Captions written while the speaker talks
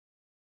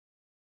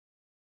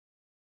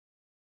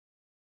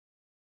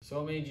So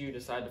what made you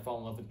decide to fall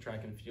in love with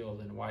track and field,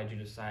 and why did you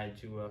decide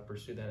to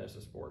pursue that as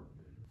a sport?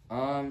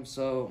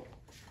 So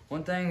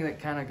one thing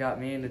that kind of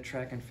got me into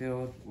track and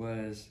field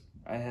was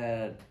I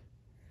had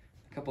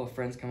a couple of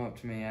friends come up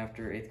to me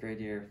after 8th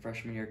grade year,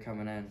 freshman year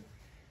coming in,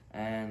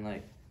 and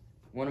like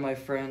one of my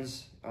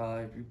friends,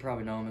 you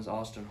probably know him as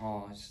Austin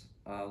Hall, he's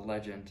a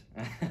legend,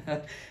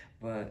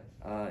 but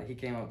he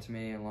came up to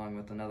me along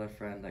with another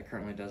friend that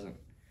currently doesn't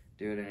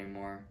do it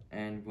anymore,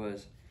 and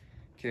was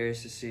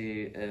curious to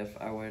see if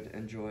I would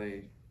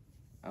enjoy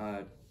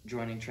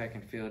joining track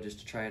and field just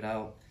to try it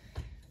out.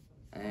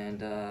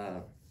 And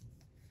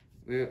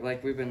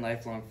we've been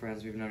lifelong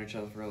friends. We've known each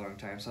other for a long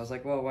time. So I was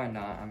like, well, why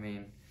not? I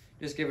mean,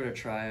 just give it a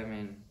try. I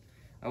mean,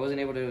 I wasn't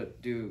able to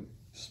do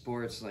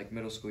sports like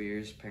middle school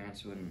years.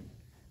 Parents wouldn't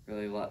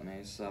really let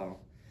me. So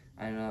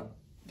I ended up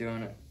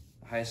doing it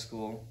high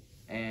school,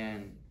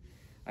 and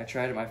I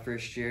tried it my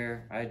first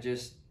year. I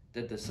just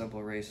did the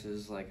simple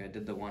races, like I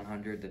did the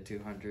 100, the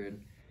 200.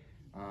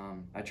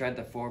 I tried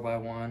the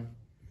 4x1.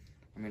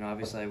 I mean,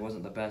 obviously I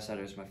wasn't the best at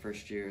it. It was my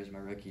first year, it was my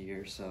rookie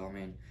year. So, I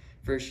mean,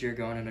 first year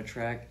going into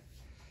track,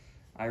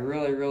 I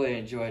really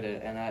enjoyed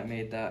it, and that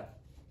made that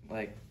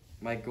like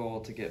my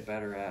goal to get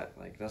better at.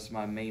 Like, that's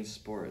my main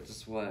sport.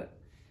 That's what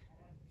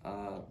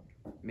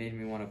made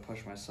me want to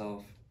push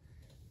myself.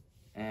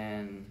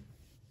 And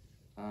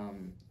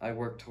I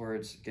work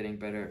towards getting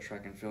better at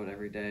track and field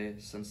every day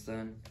since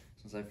then,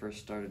 since I first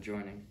started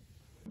joining.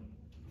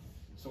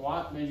 So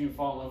what made you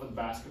fall in love with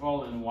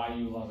basketball, and why do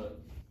you love it?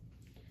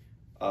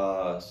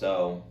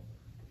 So,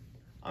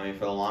 I mean,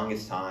 for the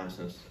longest time,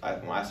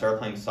 when I started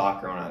playing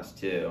soccer when I was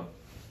 2,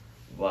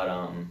 but,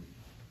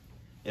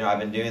 you know, I've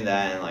been doing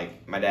that, and,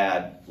 like, my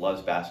dad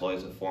loves basketball.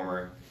 He's a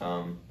former,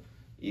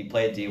 he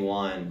played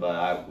D1, but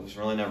I was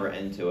really never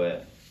into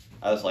it.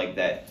 I was like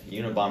that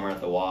Unabomber at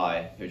the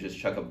Y, who just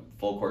chuck up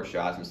full court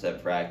shots instead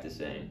of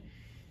practicing.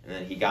 And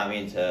then he got me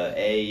into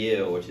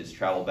AAU, which is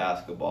travel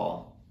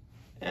basketball.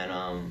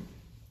 And,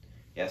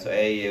 yeah, so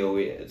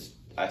AAU,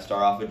 I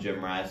start off with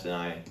gym rats, and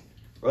I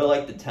really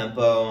like the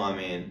tempo. I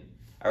mean,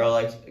 I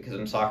really liked, because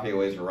in soccer you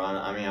always run.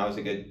 I mean, I was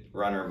a good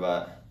runner,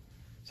 but,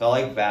 so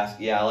I like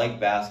I like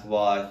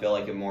basketball. I feel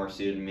like it more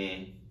suited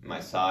me, my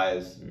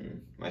size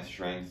and my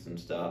strengths and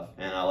stuff.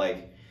 And I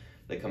like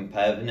the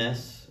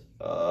competitiveness.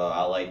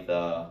 I like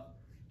the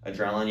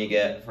adrenaline you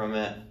get from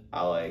it.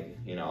 I like,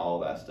 you know, all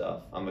that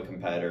stuff. I'm a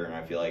competitor, and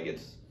I feel like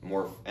it's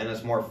more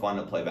fun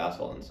to play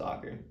basketball than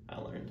soccer, I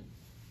learned.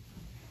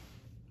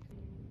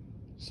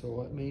 So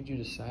what made you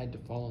decide to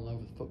fall in love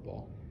with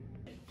football?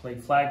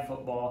 Played flag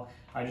football.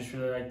 I just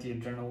really liked the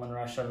adrenaline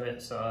rush of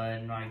it. So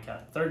when I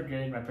got 3rd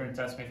grade, my parents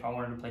asked me if I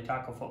wanted to play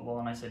tackle football,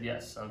 and I said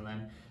yes. So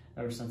then,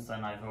 ever since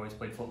then, I've always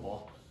played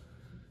football.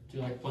 Do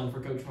you like playing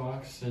for Coach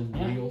Fox and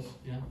Yeah. Eagles?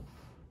 Yeah.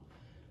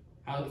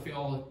 How did it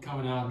feel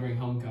coming out during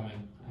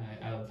homecoming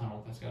out of the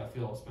tunnel? That's got to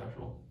feel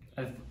special.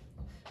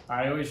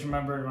 I always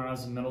remembered when I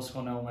was in middle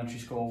school and elementary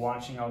school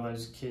watching all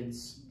those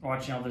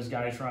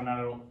guys run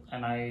out,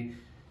 and I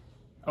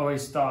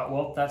always thought,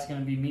 well, that's going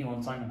to be me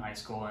once I'm in high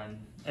school.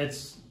 And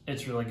it's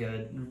really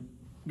good.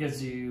 It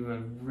gives you a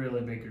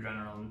really big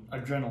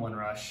adrenaline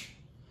rush.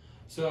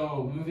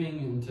 So moving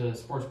into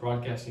sports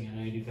broadcasting, I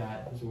know you do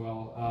that as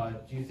well.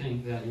 Do you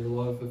think that your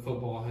love for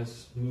football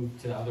has moved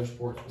to other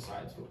sports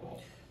besides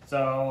football?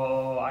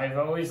 So I've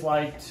always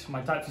liked,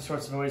 my top 2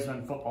 sports have always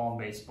been football and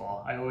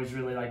baseball. I always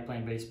really liked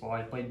playing baseball.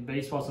 I played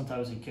baseball since I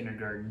was in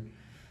kindergarten.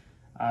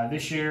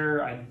 This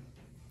year I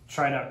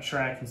tried out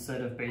track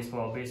instead of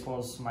baseball. Baseball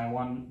is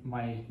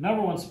my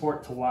number one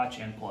sport to watch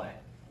and play.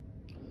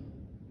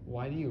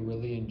 Why do you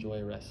really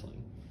enjoy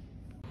wrestling?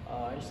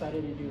 I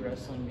decided to do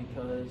wrestling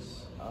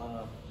because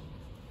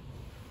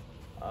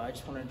I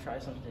just wanted to try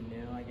something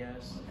new, I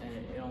guess, and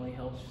it only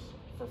helps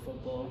for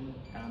football.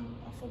 I'm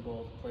a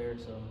football player,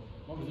 so.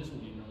 What position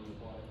do you normally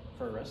play?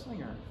 For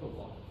wrestling or?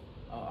 Football.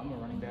 I'm a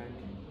running back.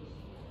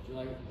 Do you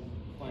like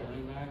playing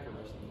running back or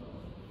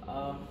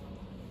wrestling?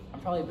 I'm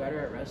probably better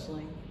at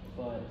wrestling,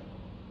 but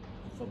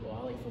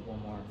football, I like football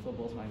more.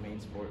 Football's my main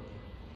sport.